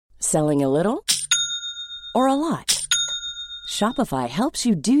Selling a little or a lot? Shopify helps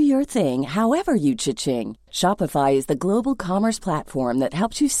you do your thing however you cha-ching. Shopify is the global commerce platform that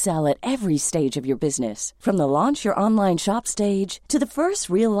helps you sell at every stage of your business. From the launch your online shop stage to the first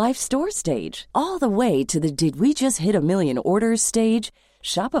real-life store stage, all the way to the did we just hit a million orders stage.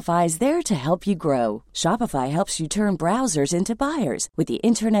 Shopify is there to help you grow. Shopify helps you turn browsers into buyers with the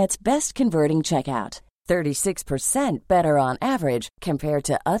internet's best converting checkout. 36% better on average compared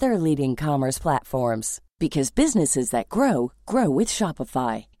to other leading commerce platforms. Because businesses that grow, grow with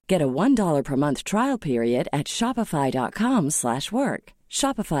Shopify. Get a $1 per month trial period at shopify.com/work.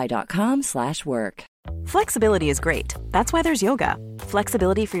 Shopify.com/work. Flexibility is great. That's why there's yoga.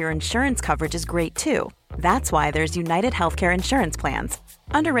 Flexibility for your insurance coverage is great too. That's why there's United Healthcare Insurance Plans.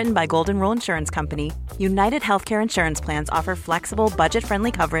 Underwritten by Golden Rule Insurance Company, United Healthcare Insurance Plans offer flexible,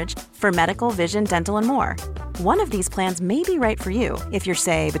 budget-friendly coverage for medical, vision, dental, and more. One of these plans may be right for you if you're,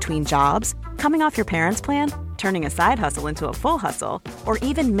 say, between jobs, coming off your parents' plan, turning a side hustle into a full hustle, or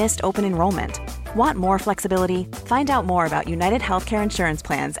even missed open enrollment. Want more flexibility? Find out more about United Healthcare Insurance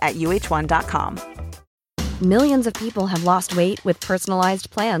Plans at uh1.com. Millions of people have lost weight with personalized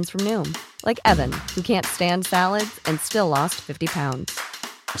plans from Noom. Like Evan, who can't stand salads and still lost 50 pounds.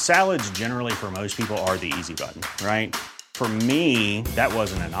 Salads generally for most people are the easy button, right? For me, that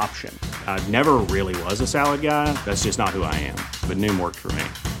wasn't an option. I never really was a salad guy. That's just not who I am. But Noom worked for me.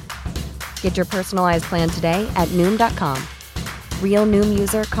 Get your personalized plan today at Noom.com. Real Noom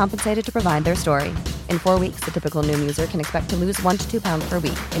user compensated to provide their story. In 4 weeks, the typical Noom user can expect to lose 1 to 2 pounds per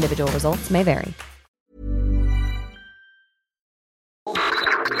week. Individual results may vary.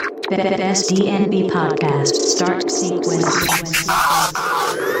 Best DNB podcast. Start sequence.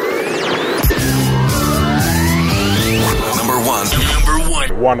 Number one.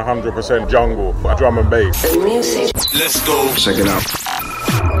 100% jungle, drum and bass. Let's go. Check it out.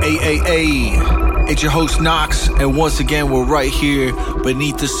 Hey. It's your host, Knox, and once again, we're right here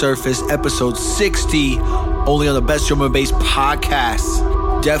beneath the surface, episode 60, only on the Best Drum and Bass podcast.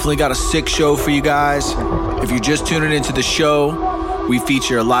 Definitely got a sick show for you guys. If you're just tuning into the show, we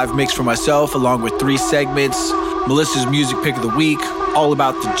feature a live mix for myself along with 3 segments, Melissa's music pick of the week, all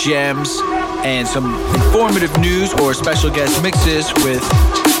about the gems, and some informative news or special guest mixes with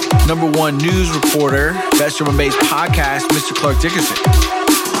number 1 news reporter, Best Drum and Bass podcast, Mr. Clark Dickerson.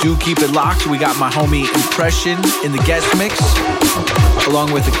 Do keep it locked. We got my homie Impression in the guest mix,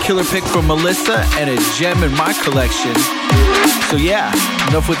 along with a killer pick from Melissa and a gem in my collection. So yeah,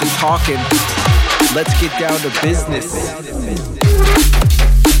 enough with the talking. Let's get down to business.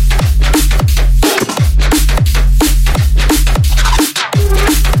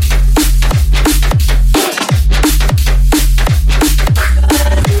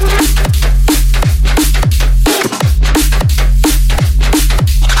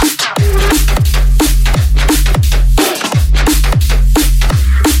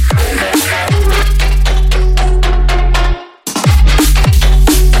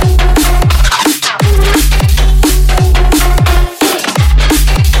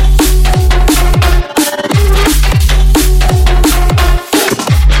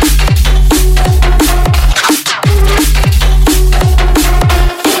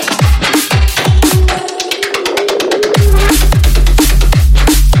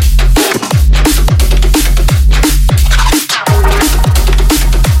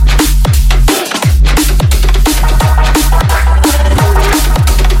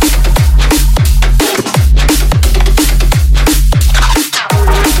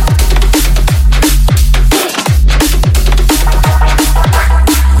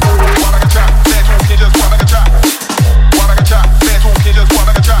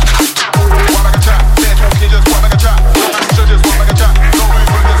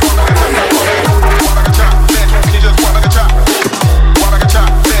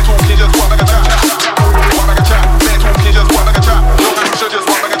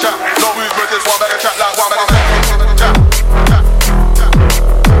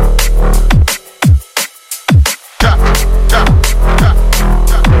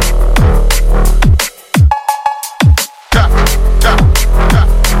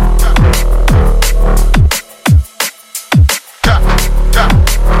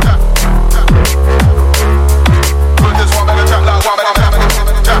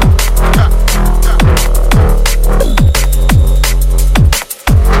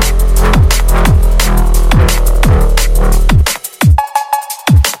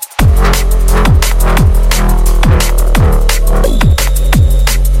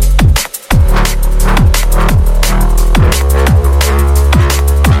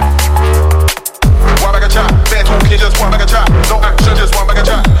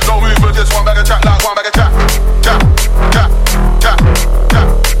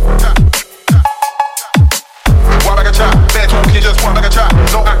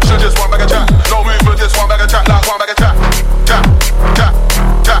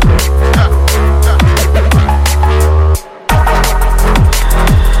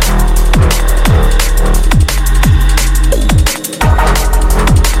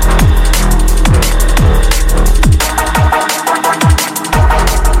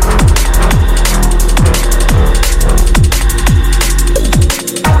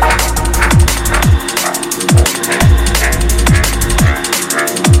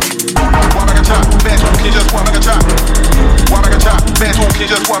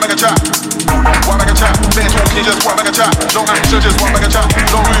 just walk like a chop. Walk like a chop. Dance moves, he just walk like a chop. No action, just walk like a chop.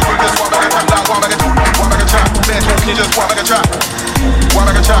 No movement, just walk like a chop. Like walk like a chop. Dance moves, he just walk like a chop. Walk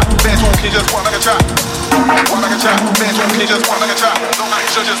like a chop. Dance moves, he just walk like a chop. Walk like a chop. Dance moves, he just walk like a chop. No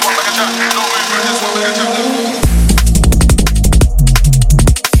action, just walk like a chop. No movement, just walk like a chop.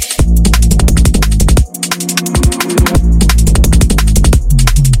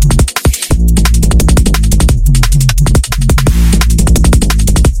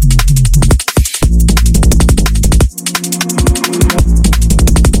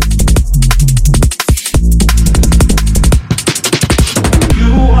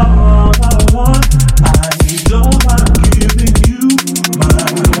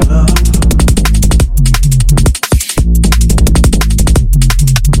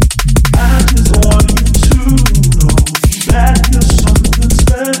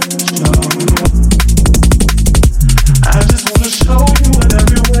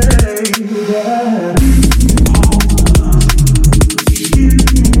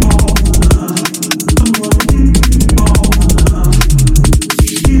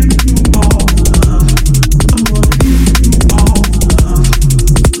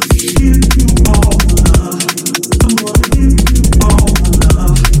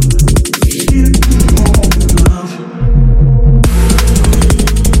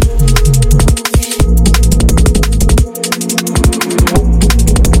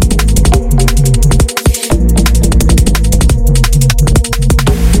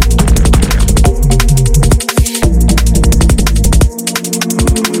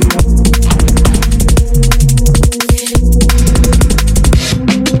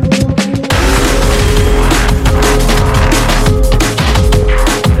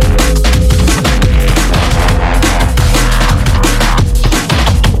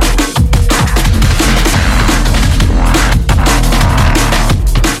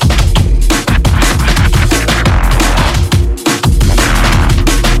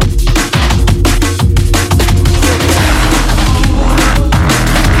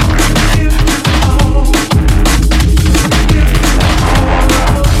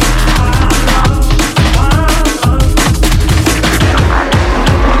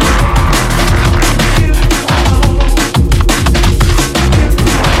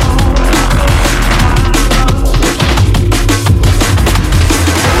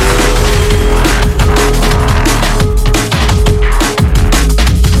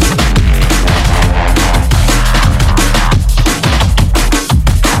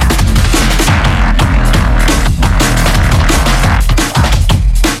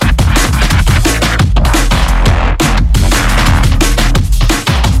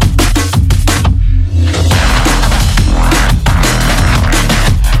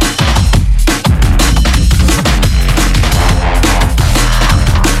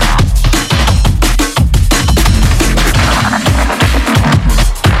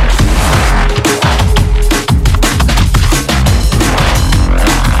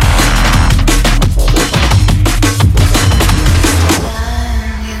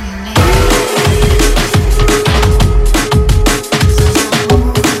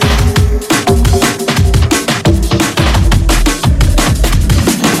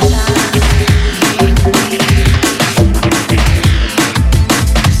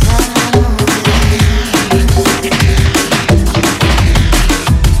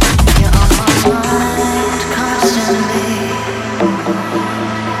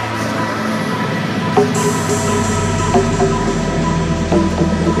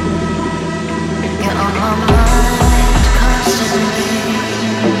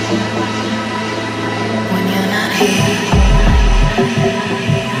 When you're not here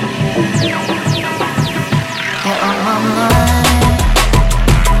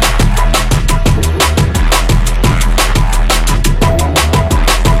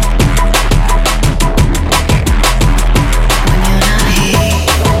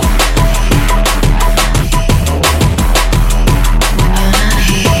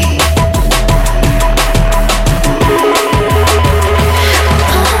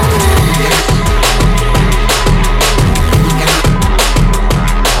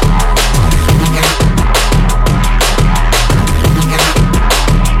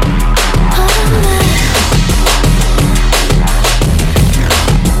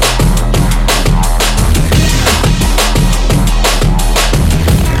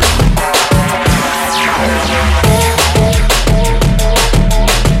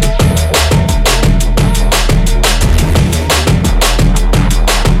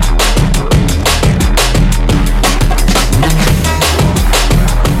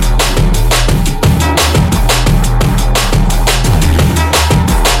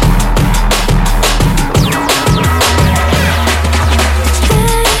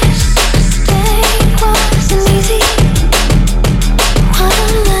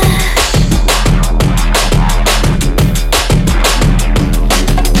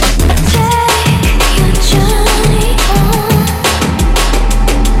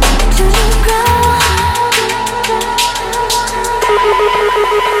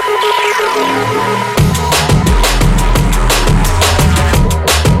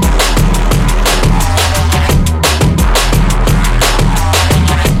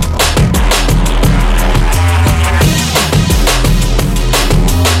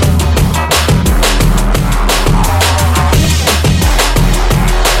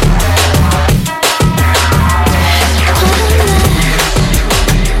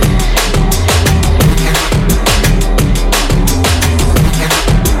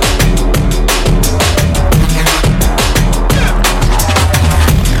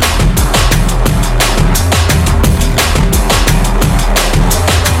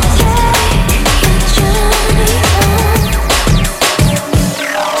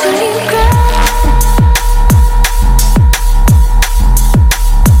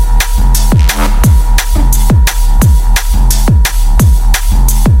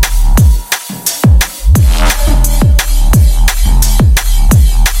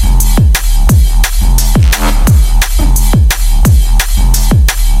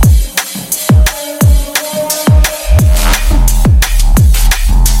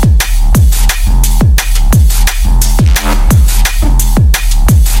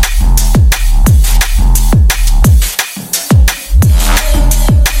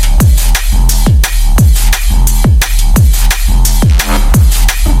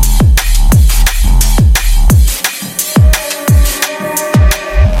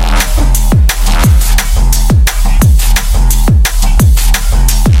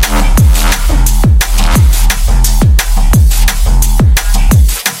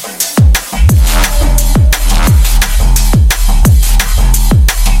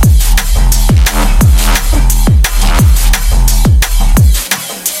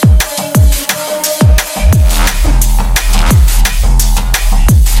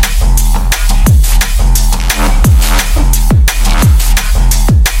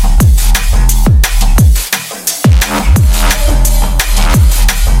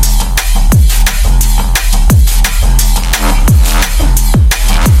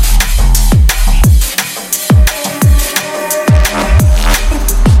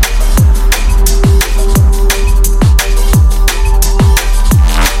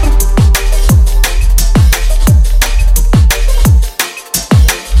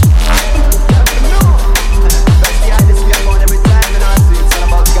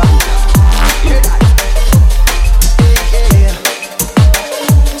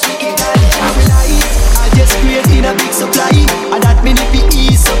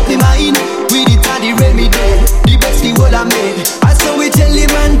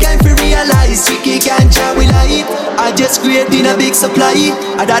just creating a big supply.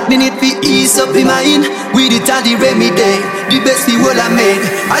 And that minute we ease up the mind. With it and the remedy, the best the world I made.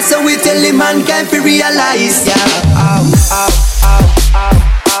 I saw we tell the mankind to realize. Yeah,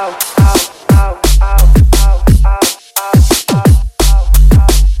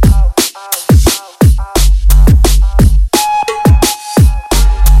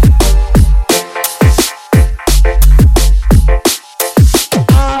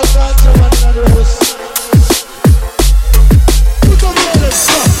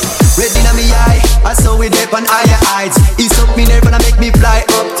 on higher heights. It's up me nerve and make me fly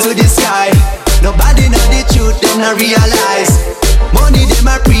up to the sky. Nobody know the truth, them not realize. Money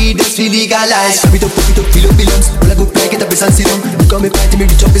them a free, just feel legalized. Pop it up, fill up billions. All I go play, get up and sit down. Look on me fight, me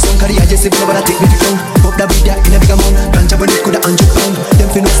reach up his own career. Just say, but I take me to town. Pop that video in a big amount. Ganja when it could have 100 pounds. Them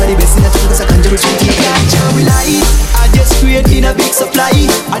finna say the best in a town, cause I can't just retreat. Ganja we lie, I just create in a big supply.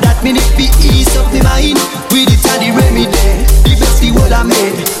 And that minute be ease up the mind. With it and the remedy, the best the world I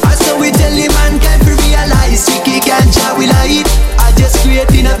made. And so we tell the mankind to realize. Chicky ganja we lie, I just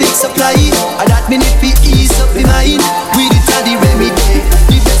create in a big supply. And that minute be ease up the mind. With it and the remedy,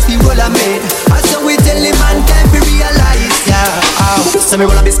 the best the world I made. And so we tell the mankind to realize. Yeah, so me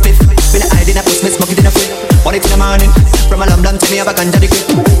roll a bit spliff. When I hide in a puss, me smoke it in a flip. 1 in the morning, from a lamb tell me have a ganja the grip.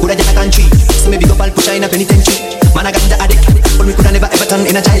 Coulda get a country, so me big up all push in a penitentiary. Man I got the addict, but we coulda never ever turn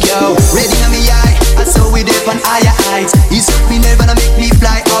in a child. Yo, ready in me eye, I saw we dip on higher heights. He's up me nerve and make me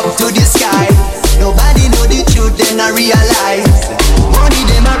fly up to the sky. Nobody know the truth, then I realize. Money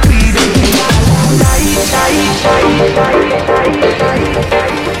them a free, them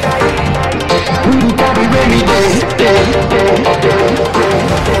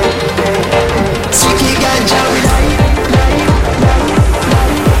Chicky ganja we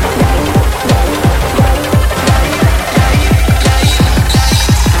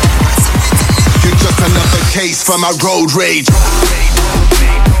You're just another case for my road rage.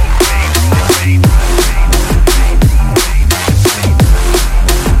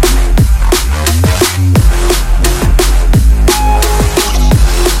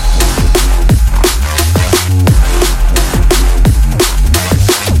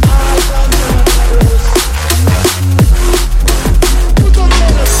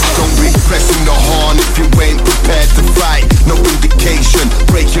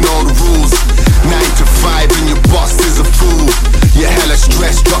 Breaking all the rules. 9 to 5 and your boss is a fool. You're hella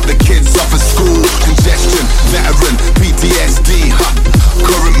stressed, drop the kids off at school. Congestion, veteran, PTSD, huh?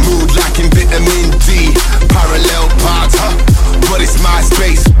 Current mood lacking vitamin D. Parallel paths, huh? But it's my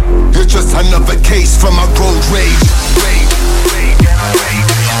space. You're just another case from my road rage.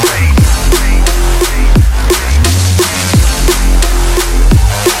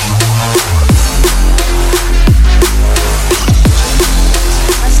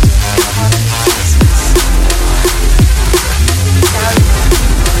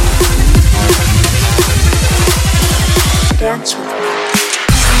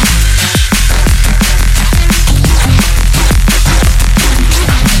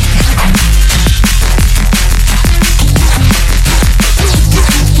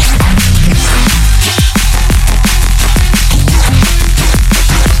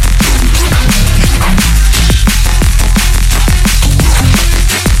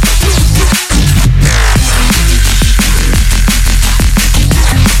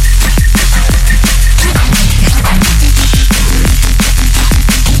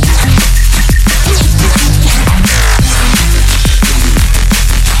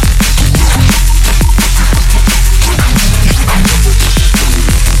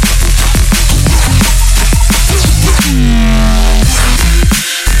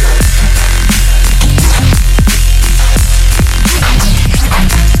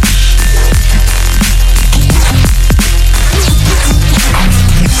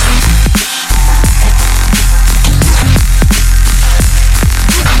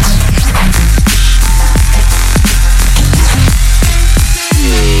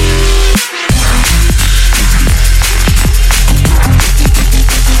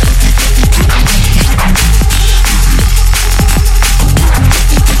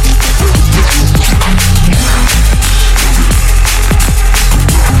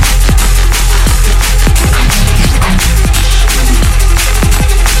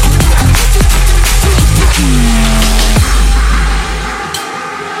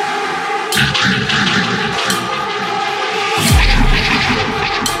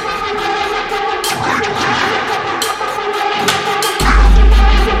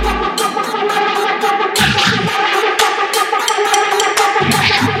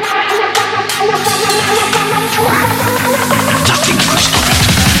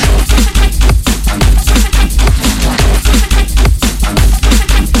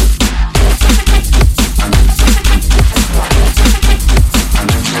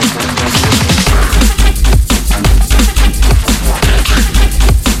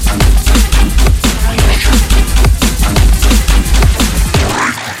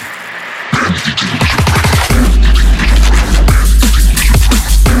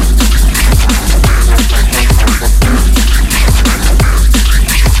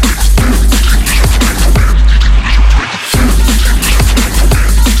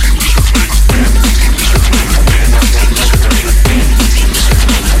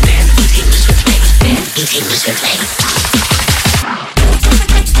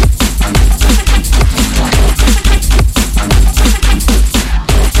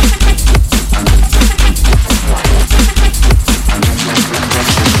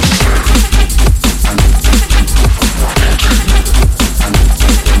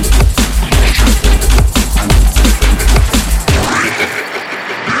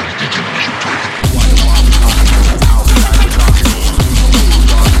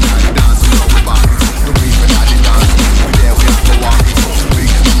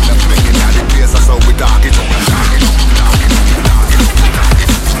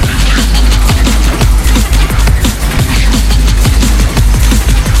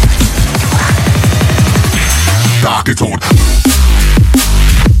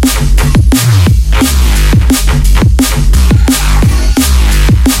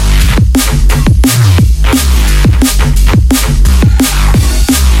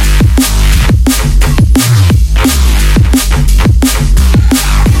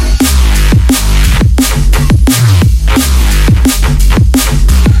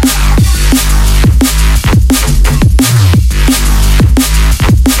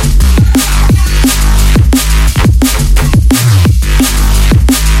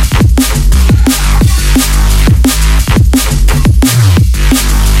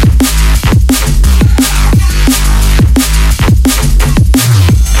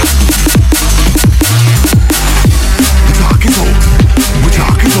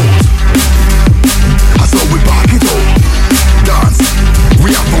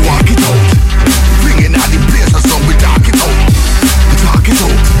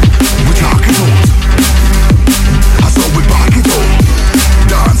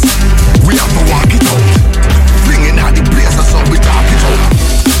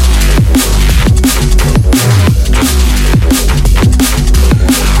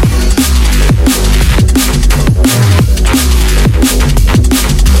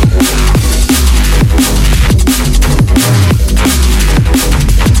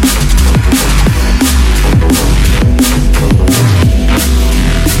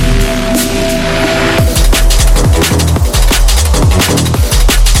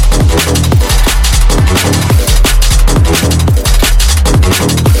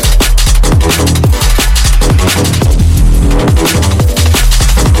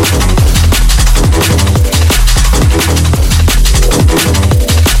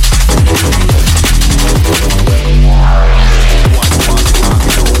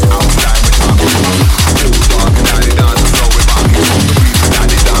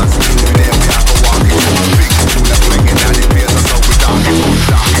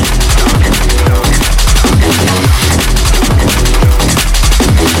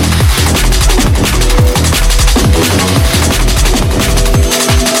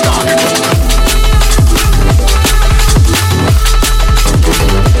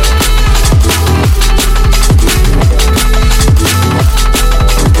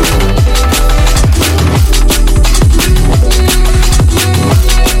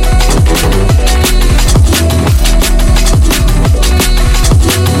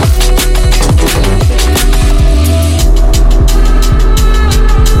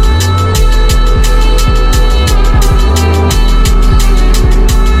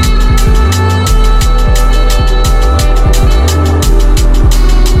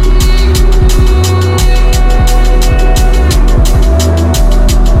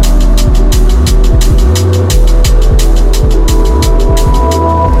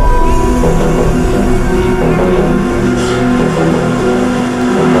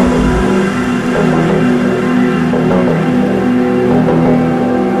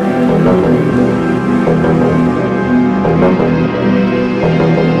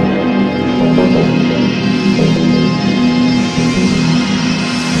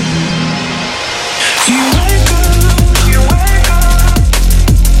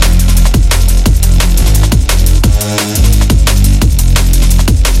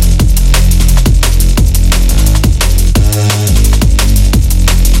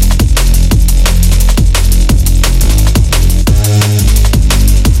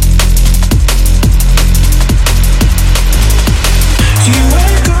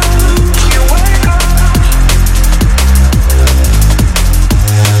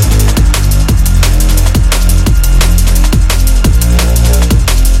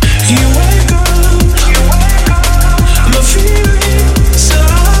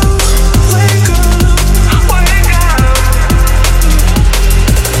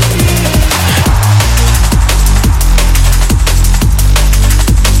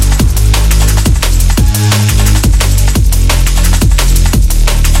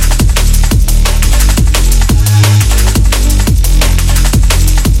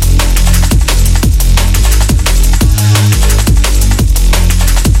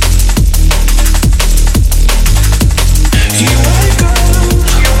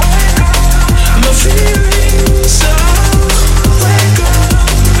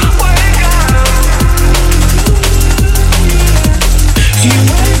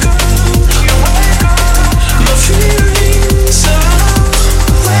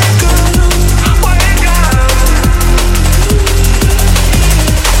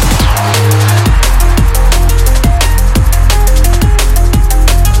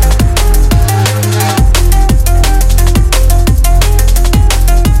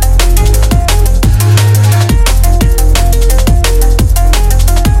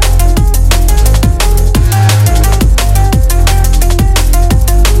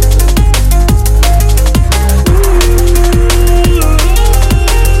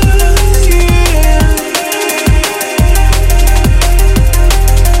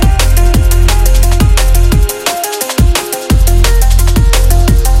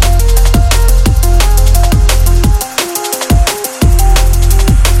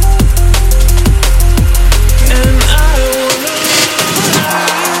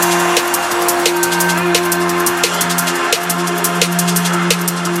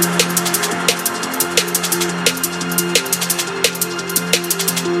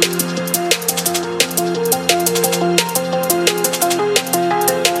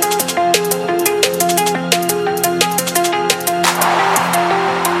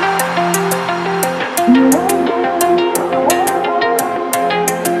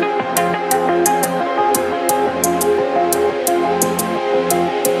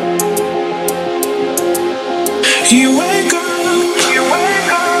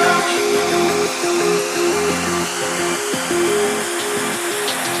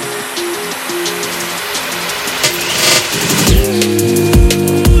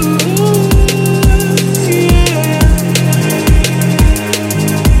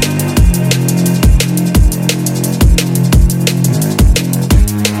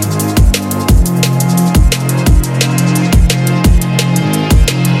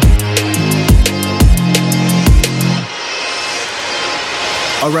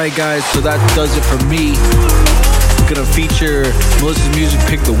 Alright guys, so that does it for me. Gonna feature Melissa's Music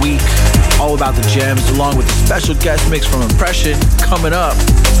Pick the Week, all about the gems, along with a special guest mix from Impression coming up.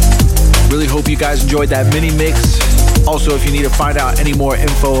 Really hope you guys enjoyed that mini mix. Also, if you need to find out any more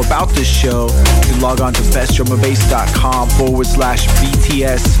info about this show, you can log on to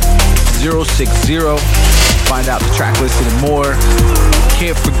bestdrumandbass.com/BTS060. Find out the track listing and more.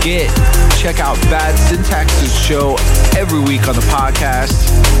 Can't forget, check out Bad Syntax's show every week on the podcast.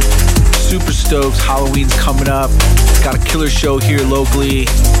 Super stoked, Halloween's coming up. Got a killer show here locally.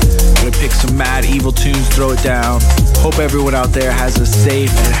 Gonna pick some mad evil tunes, throw it down. Hope everyone out there has a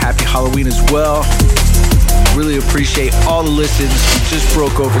safe and happy Halloween as well. Really appreciate all the listens. We just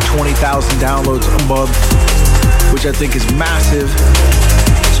broke over 20,000 downloads a month, which I think is massive.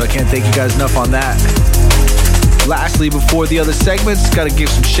 So I can't thank you guys enough on that. Lastly, before the other segments, gotta give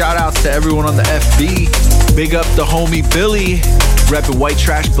some shout outs to everyone on the FB. Big up the homie Billy, repping White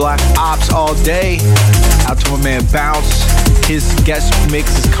Trash Black Ops all day. Out to my man Bounce. His guest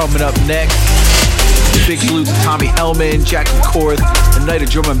mix is coming up next. Big salute to Tommy Hellman, Jackie Korth, A Night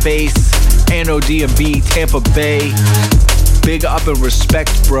of Drum and Bass, NODMB, Tampa Bay. Big up and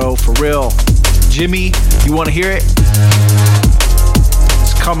respect, bro, for real. Jimmy, you wanna hear it?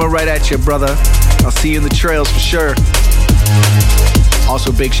 It's coming right at you, brother. I'll see you in the trails for sure.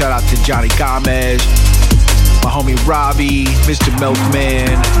 Also, big shout out to Johnny Gomez, my homie Robbie, Mr.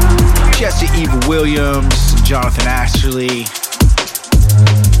 Milkman, Jesse Eva Williams, Jonathan Ashley.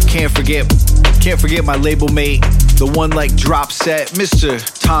 Can't forget my label mate, the one like drop set, Mr.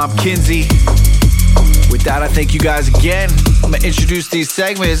 Tom Kinsey. With that, I thank you guys again. I'm gonna introduce these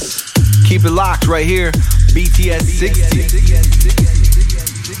segments. Keep it locked right here, BTS 60.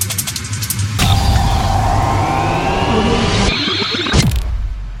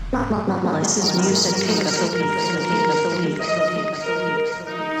 Melissa's Music Pick of the Week.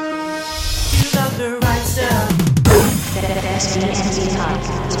 You love the right stuff. Best DNC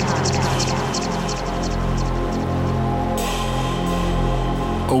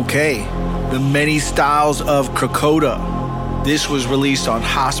Okay, The Many Styles of Krakota. This was released on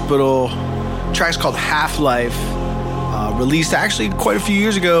Hospital. The track's called Half-Life. Released actually quite a few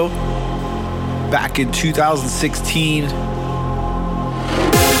years ago, back in 2016.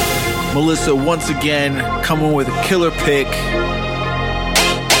 Melissa once again coming with a killer pick.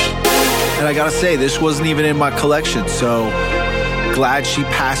 And I gotta say, this wasn't even in my collection, so glad she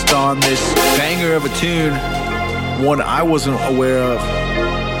passed on this banger of a tune, one I wasn't aware of.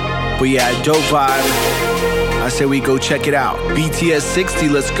 But yeah, dope vibe. I say we go check it out. BTS 60,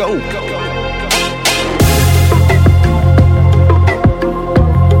 let's go.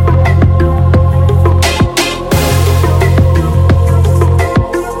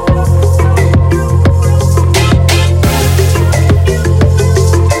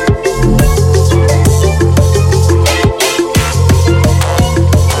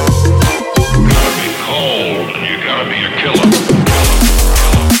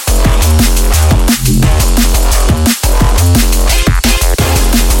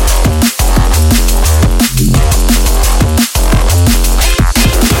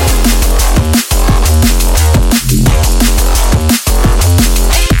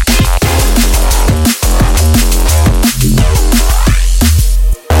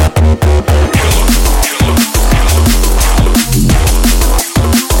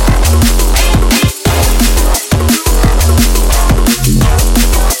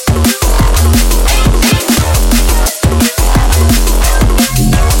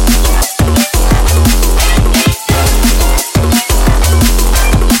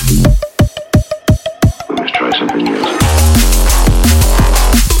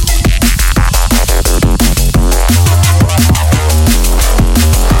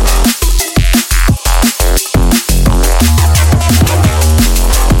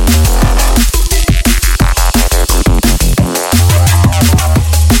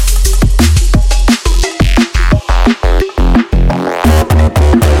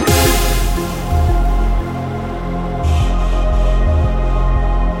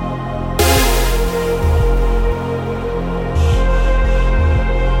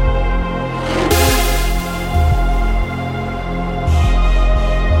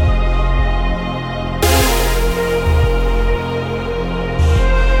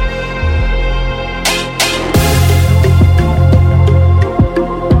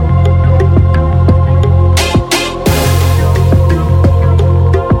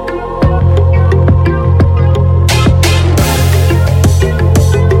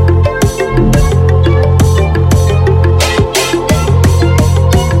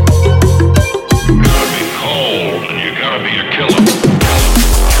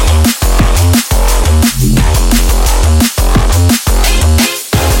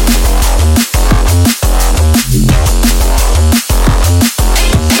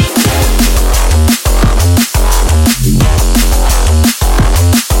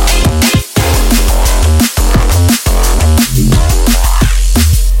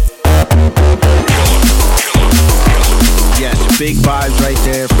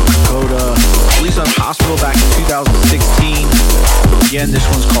 This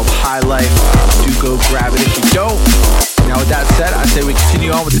one's called High Life. Do go grab it if you don't. Now with that said, I say we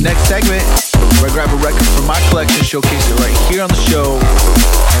continue on with the next segment where I grab a record from my collection, showcase it right here on the show,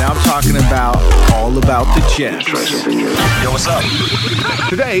 and I'm talking about all about the gems. Yo, what's up?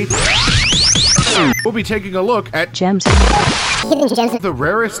 Today, we'll be taking a look at gems. The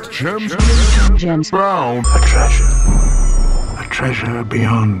rarest gems. Gems. Found. A treasure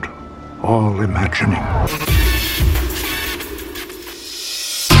beyond all imagining.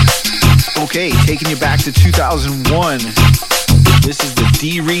 Okay, taking you back to 2001. This is the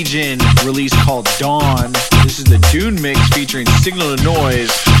D Region release called Dawn. This is the Dune mix featuring Signal to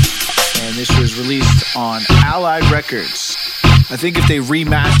Noise, and this was released on Allied Records. I think if they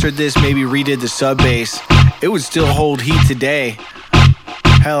remastered this, maybe redid the sub bass, it would still hold heat today.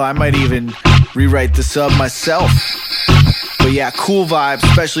 Hell, I might even rewrite the sub myself. But yeah, cool vibes,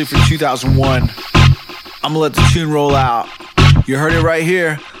 especially for 2001. I'm gonna let the tune roll out. You heard it right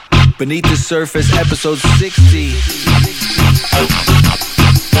here. Beneath the Surface, episode 60.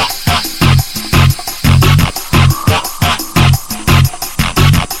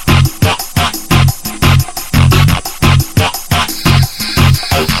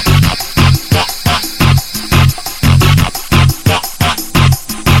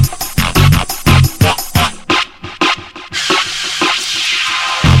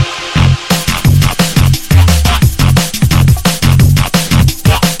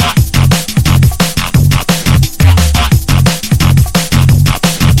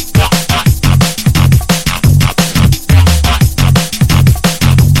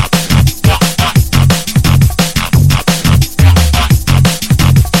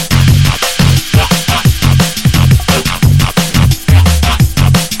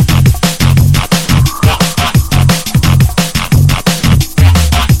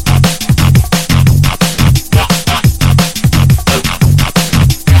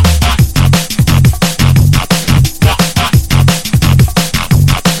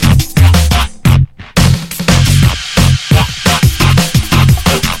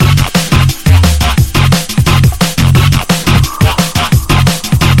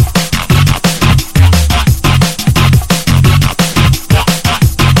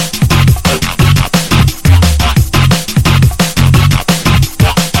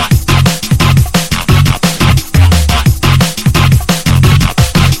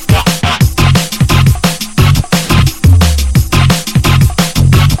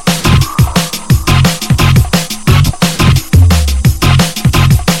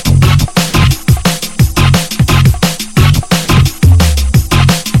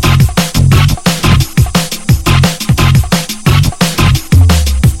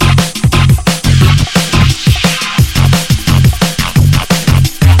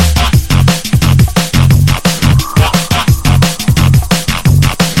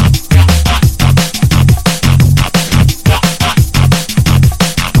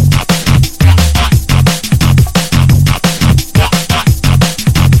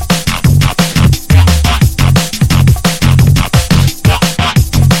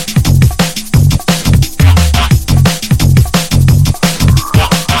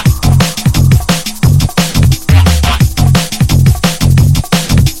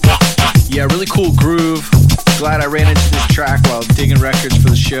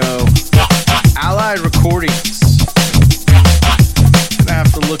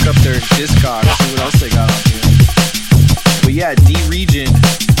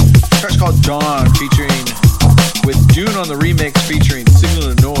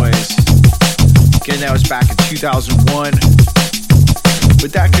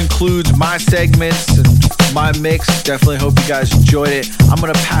 Segments and my mix. Definitely hope you guys enjoyed it. I'm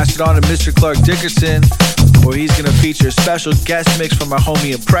gonna pass it on to Mr. Clark Dickerson, where he's gonna feature a special guest mix from my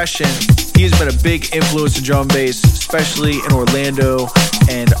homie Impression. He has been a big influence in drum and bass, especially in Orlando,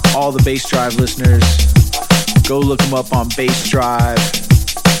 and all the Bass Drive listeners, go look him up on Bass Drive.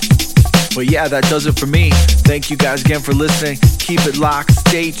 But yeah, that does it for me. Thank you guys again for listening. Keep it locked,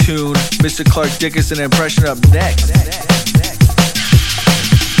 stay tuned. Mr. Clark Dickerson and Impression up next.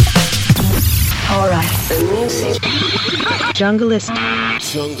 Alright, the music. Junglist. No,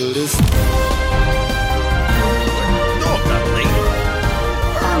 not late.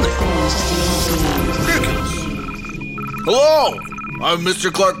 Hello, I'm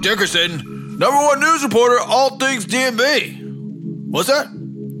Mr. Clark Dickerson, #1 news reporter, all things DMB. What's that?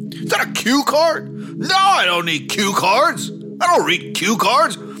 Is that a cue card? No, I don't need cue cards. I don't read cue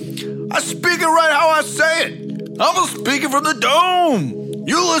cards. I speak it right how I say it. I'm speaking from the dome.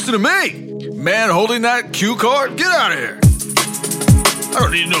 You listen to me. Man holding that cue card, get out of here. I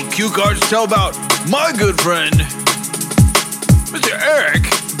don't need no cue cards to tell about my good friend, Mr. Eric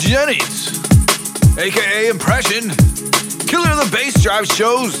Jennings, aka Impression, killer of the bass drive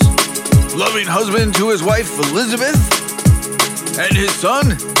shows, loving husband to his wife Elizabeth, and his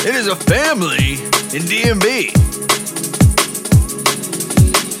son. It is a family in DMB.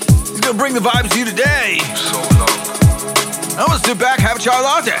 He's gonna bring the vibes to you today. So long. I'm gonna sit back, have a chai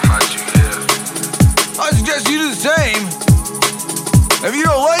latte. How'd you hear? I suggest you do the same. If you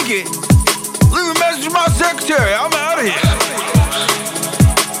don't like it, leave a message to my secretary. I'm out of here.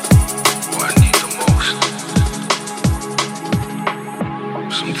 What I need the most.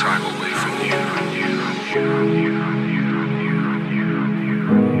 Some time away from you.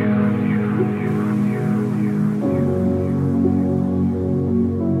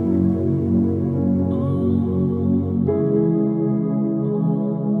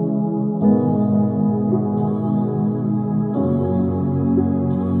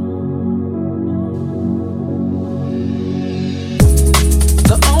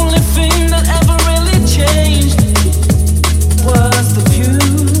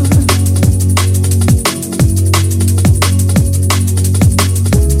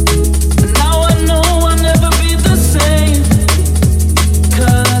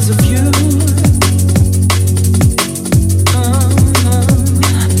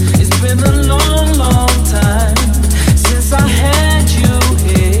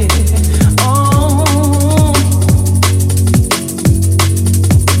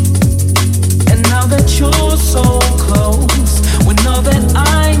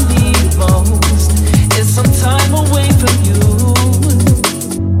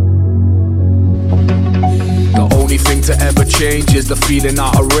 The feeling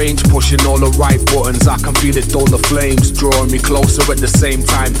out of range, pushing all the right buttons. I can feel it, all the flames drawing me closer at the same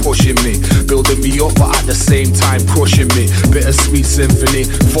time, pushing me, building me up, but at the same time crushing me. Bittersweet symphony,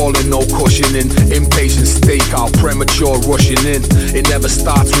 falling, no cushioning. Impatient stakeout, premature rushing in. It never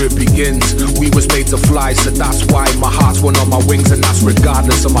starts where it begins. We was made to fly, so that's why my heart's one on my wings, and that's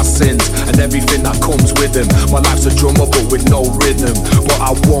regardless of my sins and everything that comes with them. My life's a drummer, but with no rhythm. But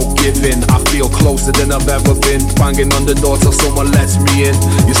I won't give in. I feel closer than I've ever been, banging on the door till someone lets me in.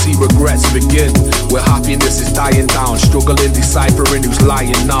 You see, regrets begin where happiness is dying down, struggling, deciphering who's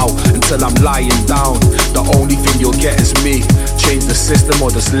lying now until I'm lying down. The only thing you'll get is me. Change the system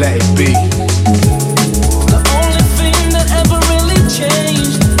or just let it be. The only thing that ever really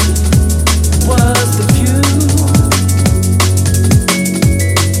changed was the view.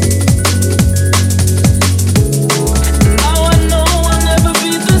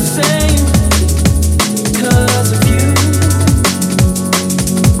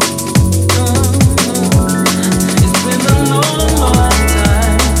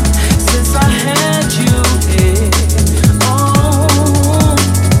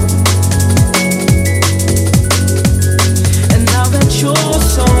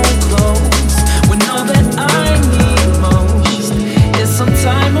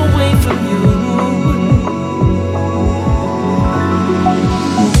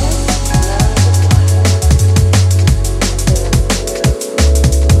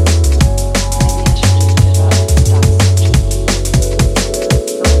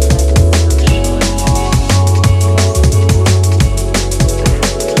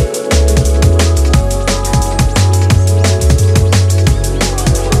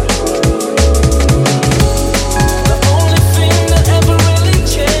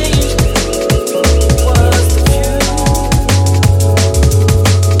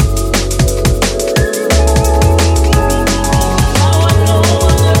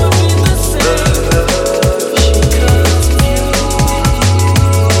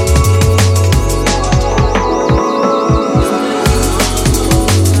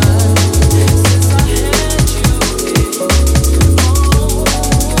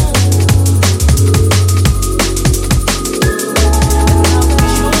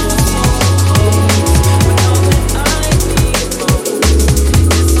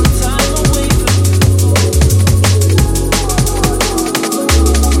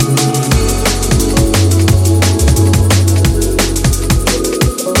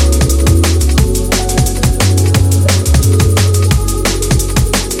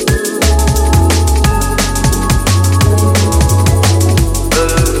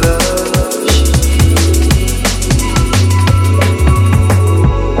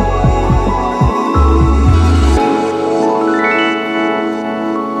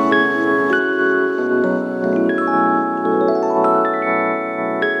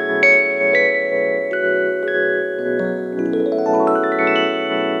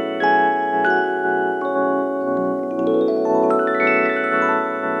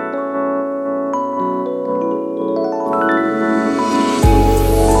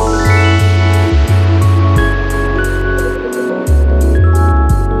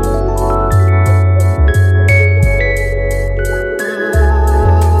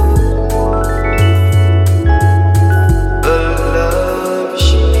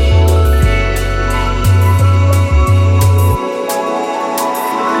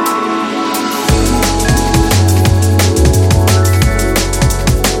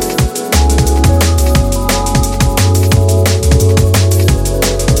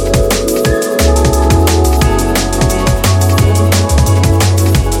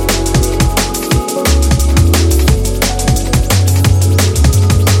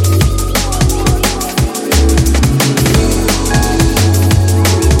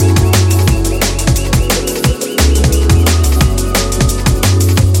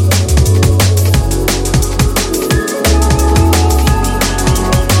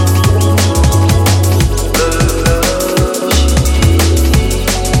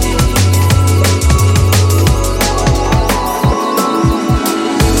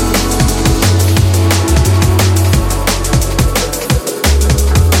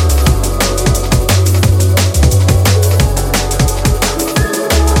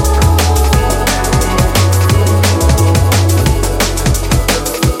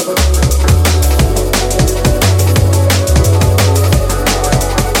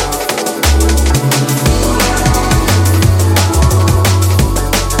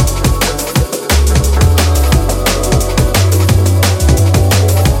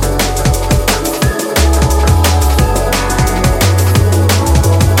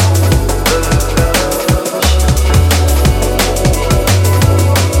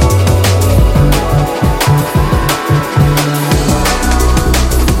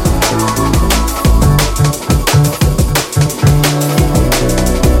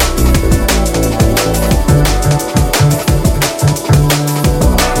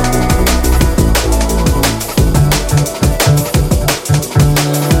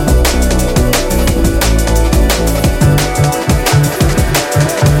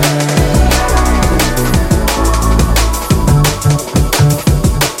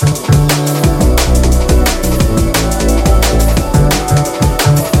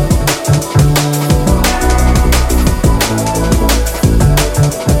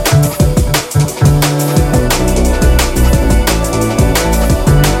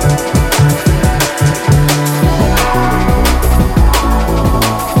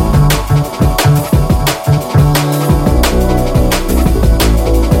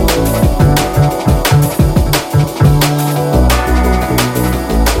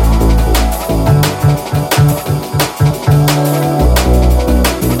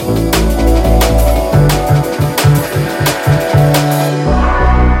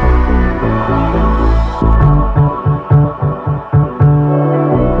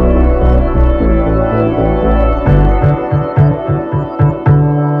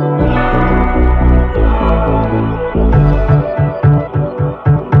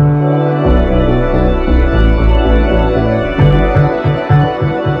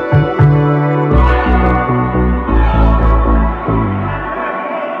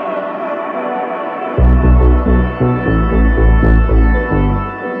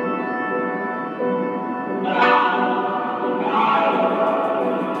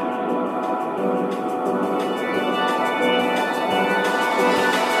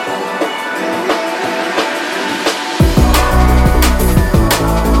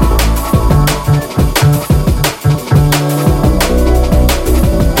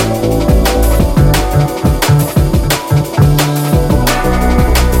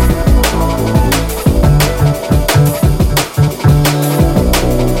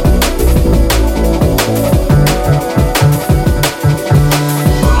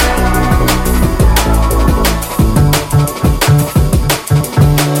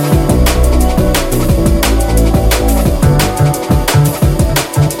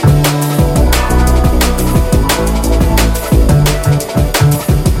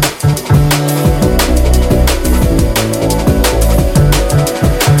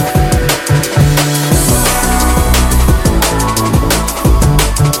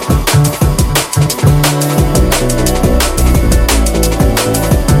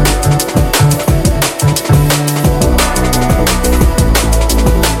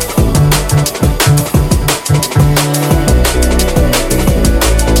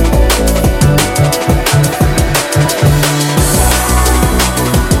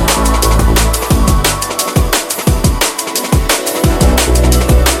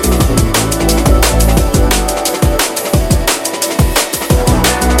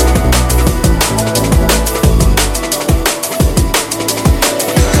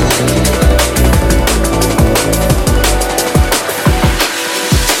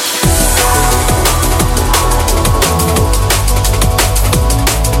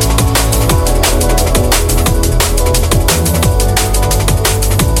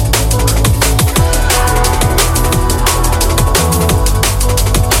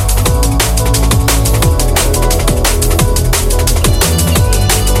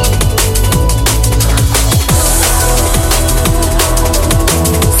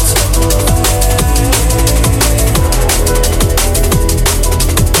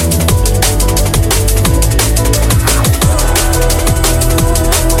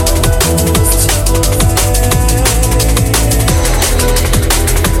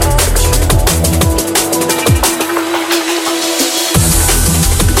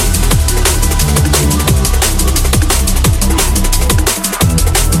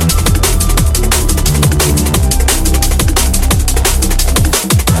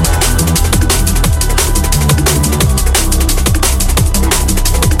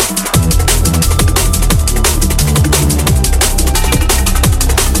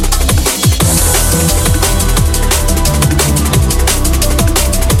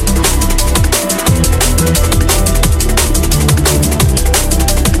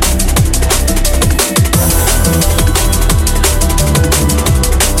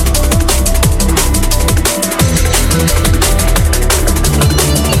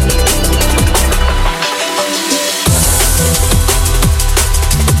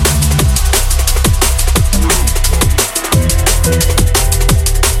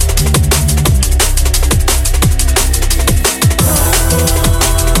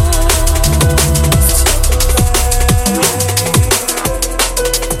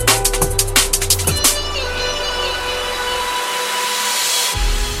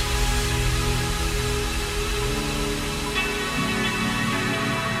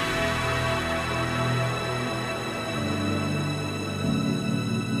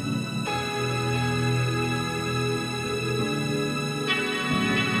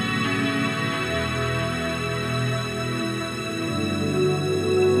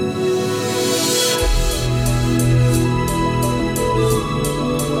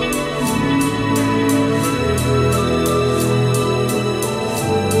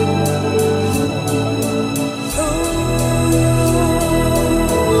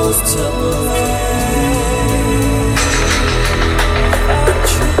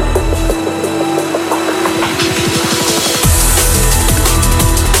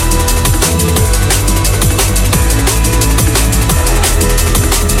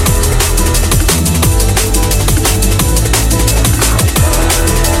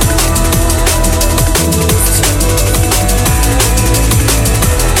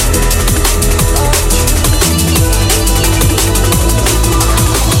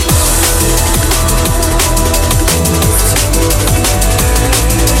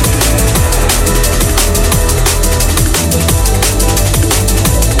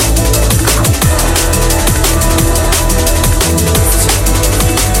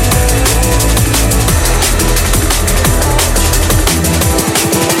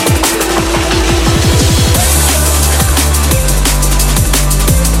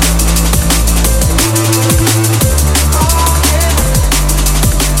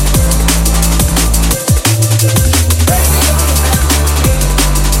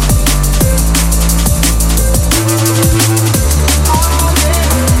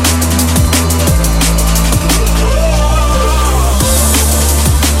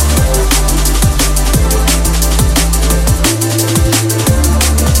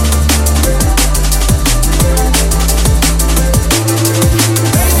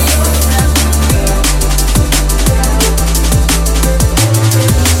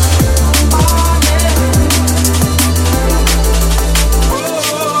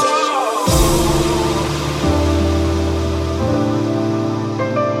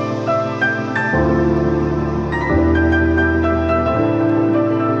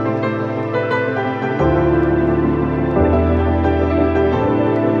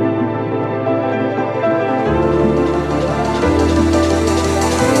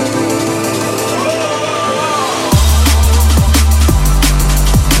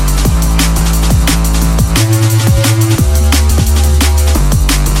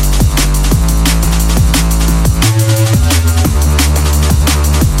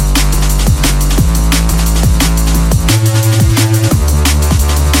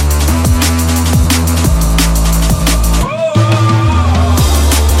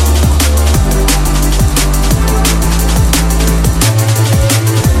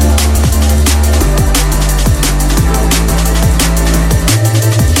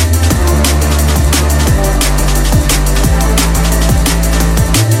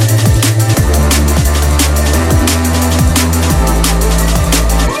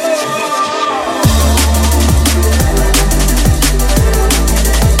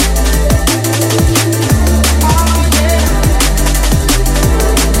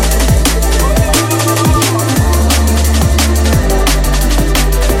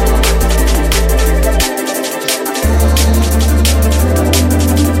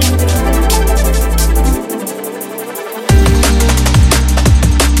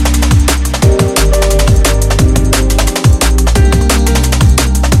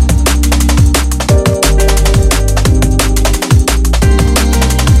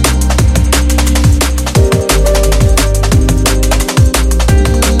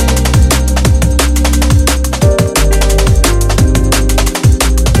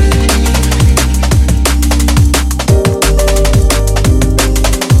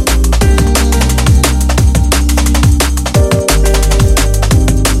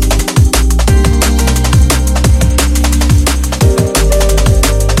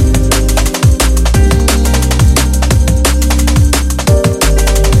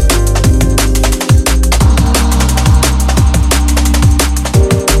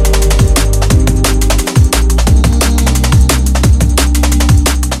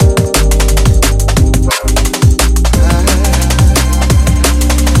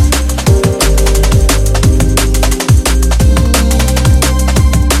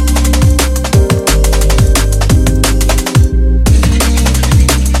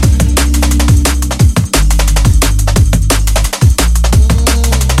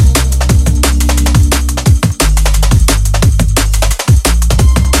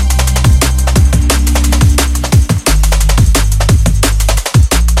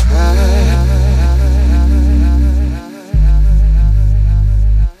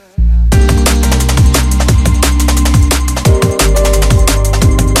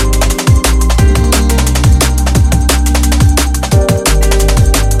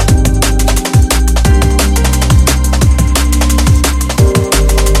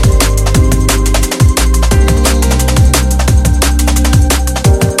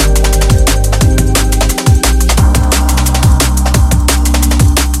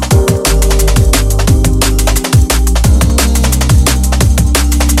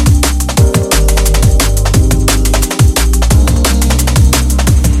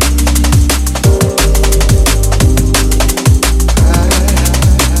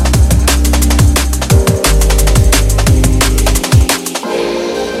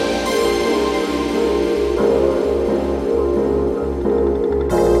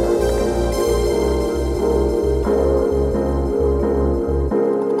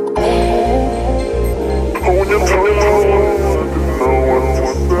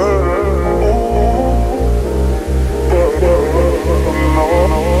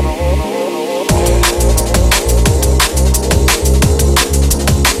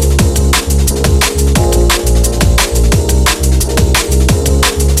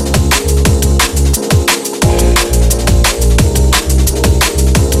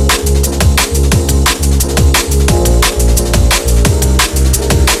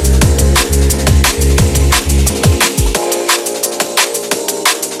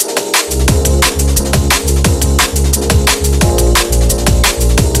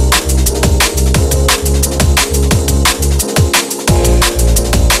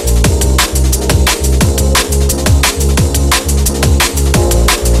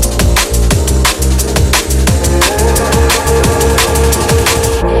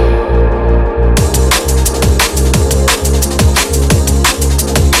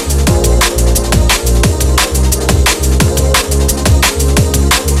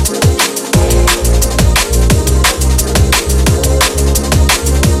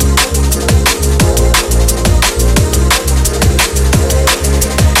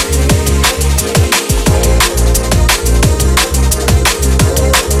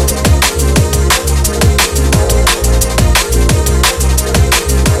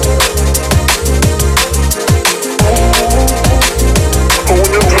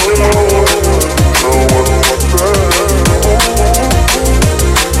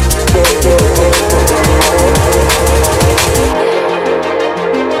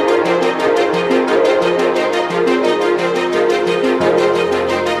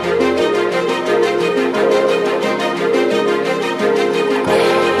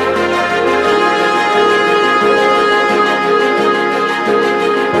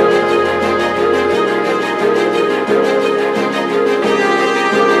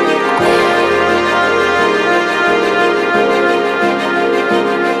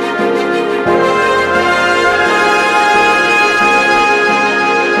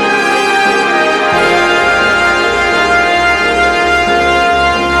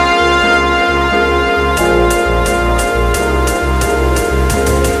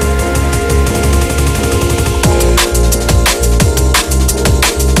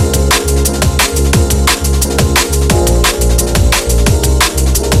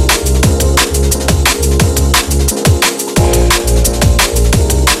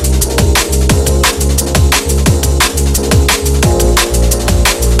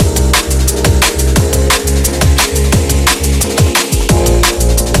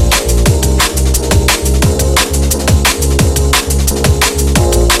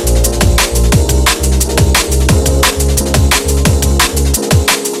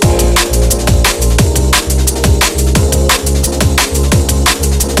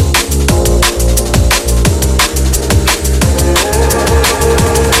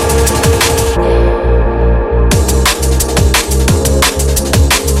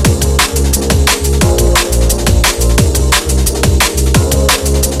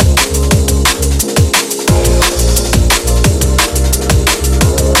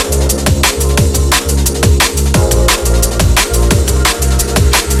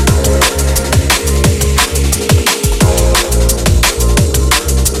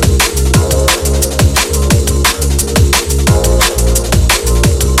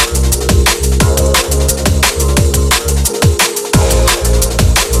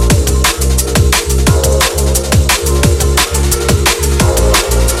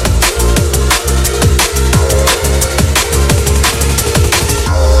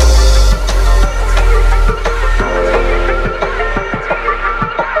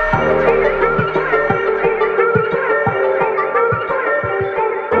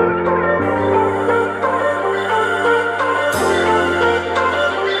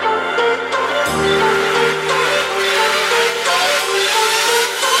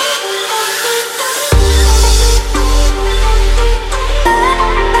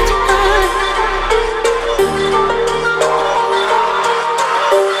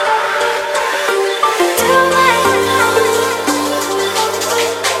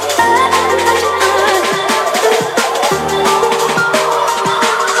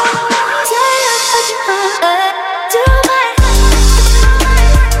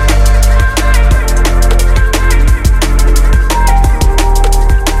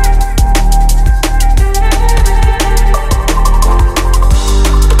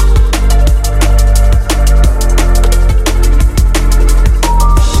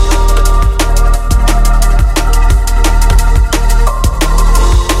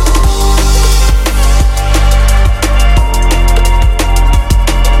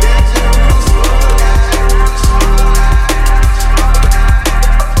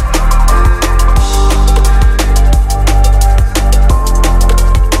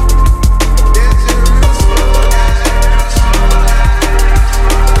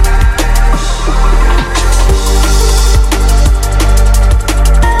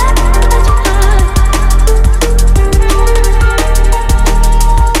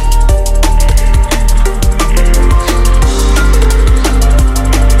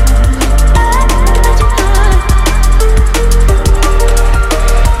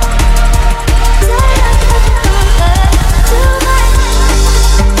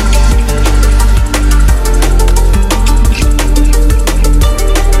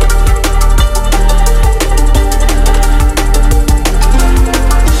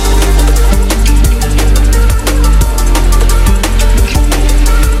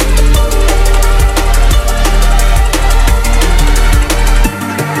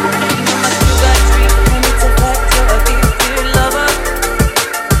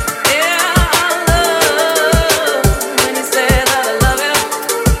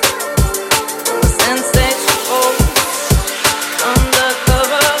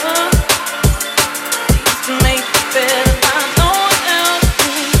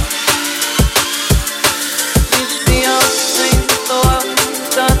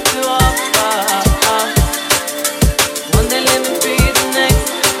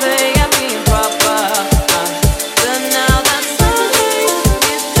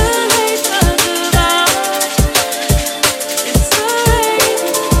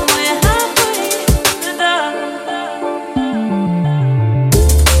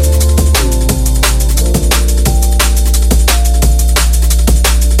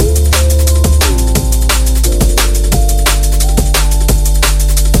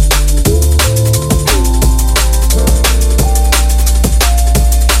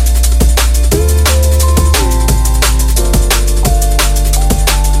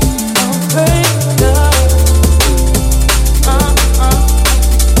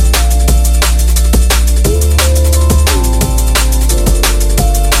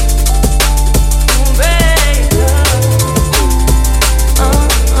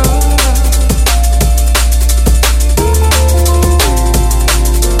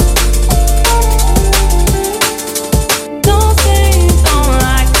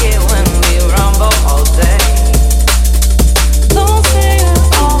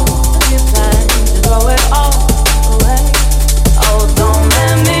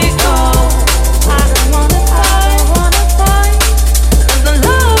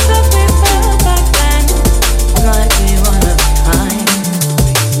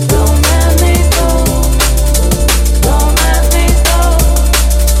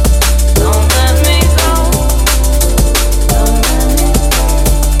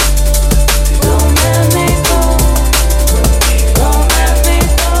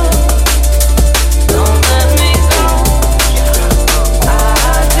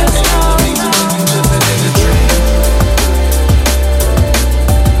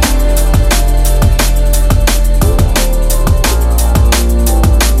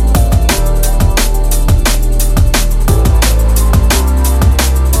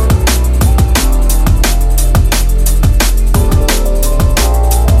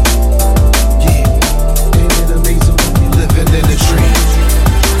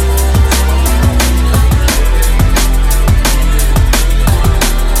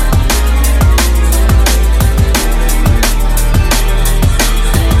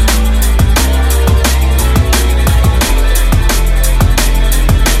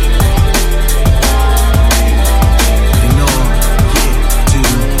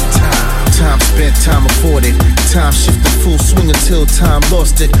 till time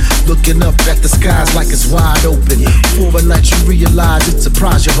lost it. Looking up at the skies like it's wide open. For a night you realize it's a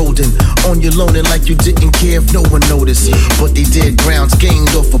prize you're holding. On your loaning like you didn't care if no one noticed. But they did, grounds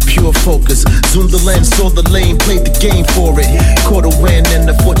gained off of pure focus. Zoomed the lens, saw the lane, played the game for it. Caught a win and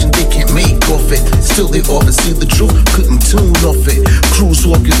the fortune they can't make off it. Still they often see the truth, couldn't tune off it. Cruise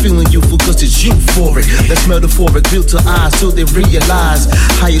walking, feeling youthful cause it's you for it. That's metaphoric, real to eyes till they realize.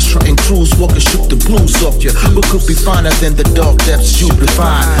 Highest strutting cruise walking shook the blues off you. What could be finer than the dark depths you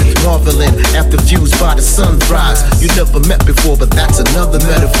define? Marveling after views by the sunrise. You never met before, but that's another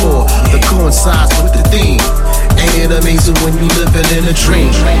metaphor that coincides with the theme. Ain't it amazing when you living in a dream?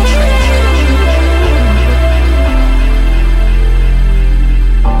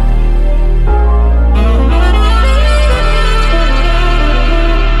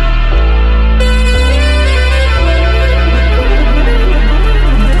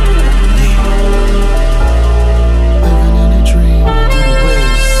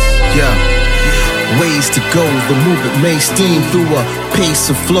 Ways to go, the movement may steam through a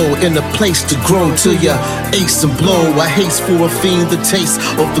pace of flow in a place to grow till ya ace and blow. I haste for a fiend the taste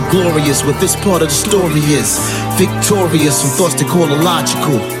of the glorious. What this part of the story is victorious from thoughts they call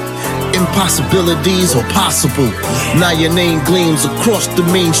illogical. Impossibilities are possible. Now your name gleams across the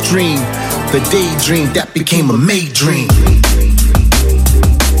mainstream. The daydream that became a May dream.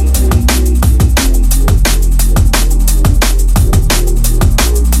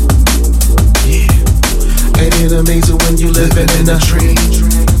 Ain't it amazing when you living in a dream?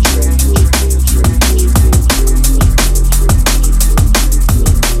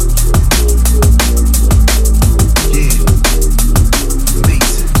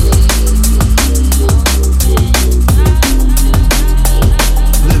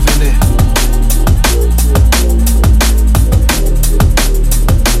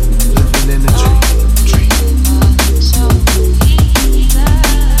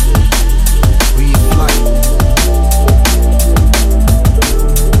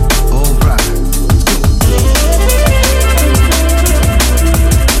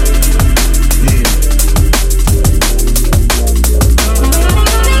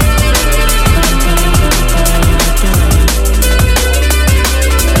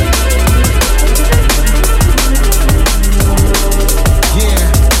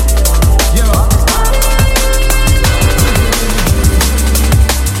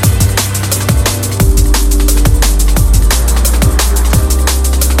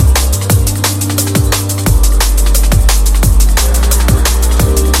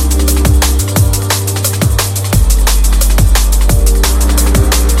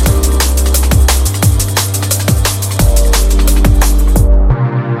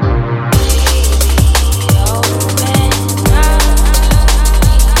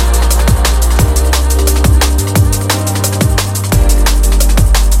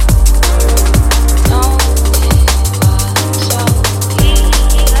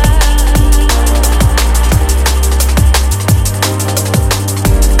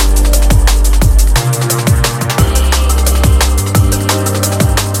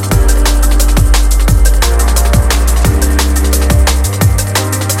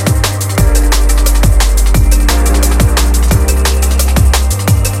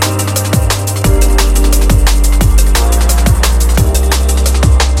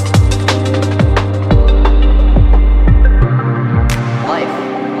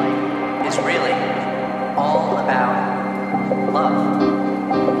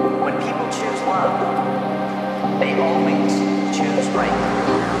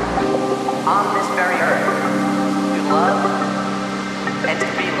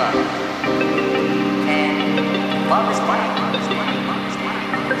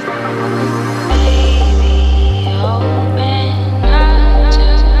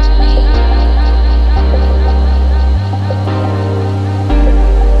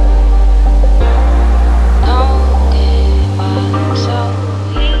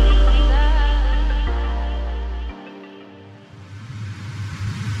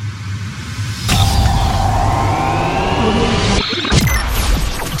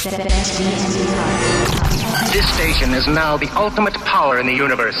 This station is now the ultimate power in the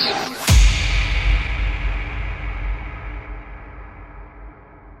universe.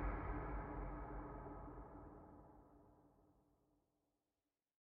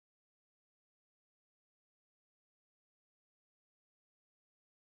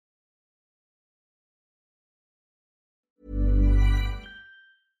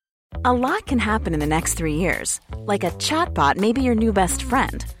 A lot can happen in the next 3 years. Like a chatbot may be your new best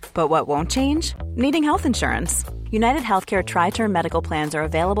friend. But what won't change? Needing health insurance. United Healthcare Tri-Term Medical Plans are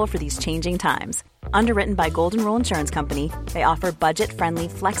available for these changing times. Underwritten by Golden Rule Insurance Company, they offer budget-friendly,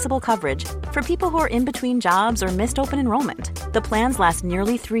 flexible coverage for people who are in between jobs or missed open enrollment. The plans last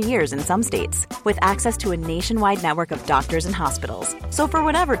nearly 3 years in some states, with access to a nationwide network of doctors and hospitals. So for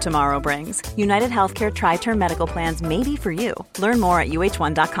whatever tomorrow brings, United Healthcare Tri-Term Medical Plans may be for you. Learn more at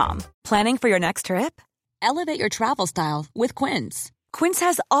uh1.com. Planning for your next trip? Elevate your travel style with Quince. Quince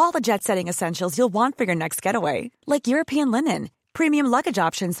has all the jet-setting essentials you'll want for your next getaway, like European linen, premium luggage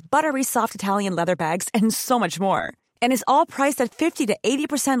options, buttery soft Italian leather bags, and so much more. And is all priced at 50 to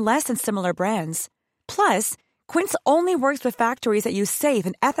 80% less than similar brands. Plus, Quince only works with factories that use safe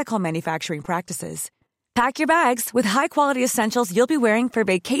and ethical manufacturing practices. Pack your bags with high-quality essentials you'll be wearing for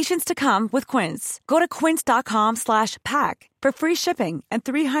vacations to come with Quince. Go to quince.com/pack for free shipping and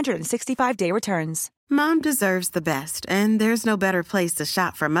 365-day returns. Mom deserves the best, and there's no better place to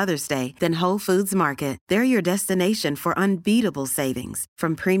shop for Mother's Day than Whole Foods Market. They're your destination for unbeatable savings,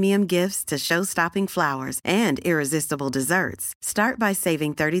 from premium gifts to show-stopping flowers and irresistible desserts. Start by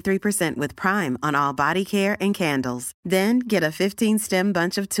saving 33% with Prime on all body care and candles. Then get a 15-stem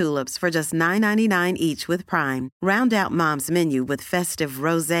bunch of tulips for just $9.99 each with Prime. Round out Mom's menu with festive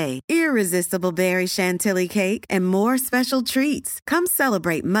rosé, irresistible berry chantilly cake, and more special treats. Come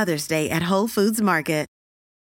celebrate Mother's Day at Whole Foods Market.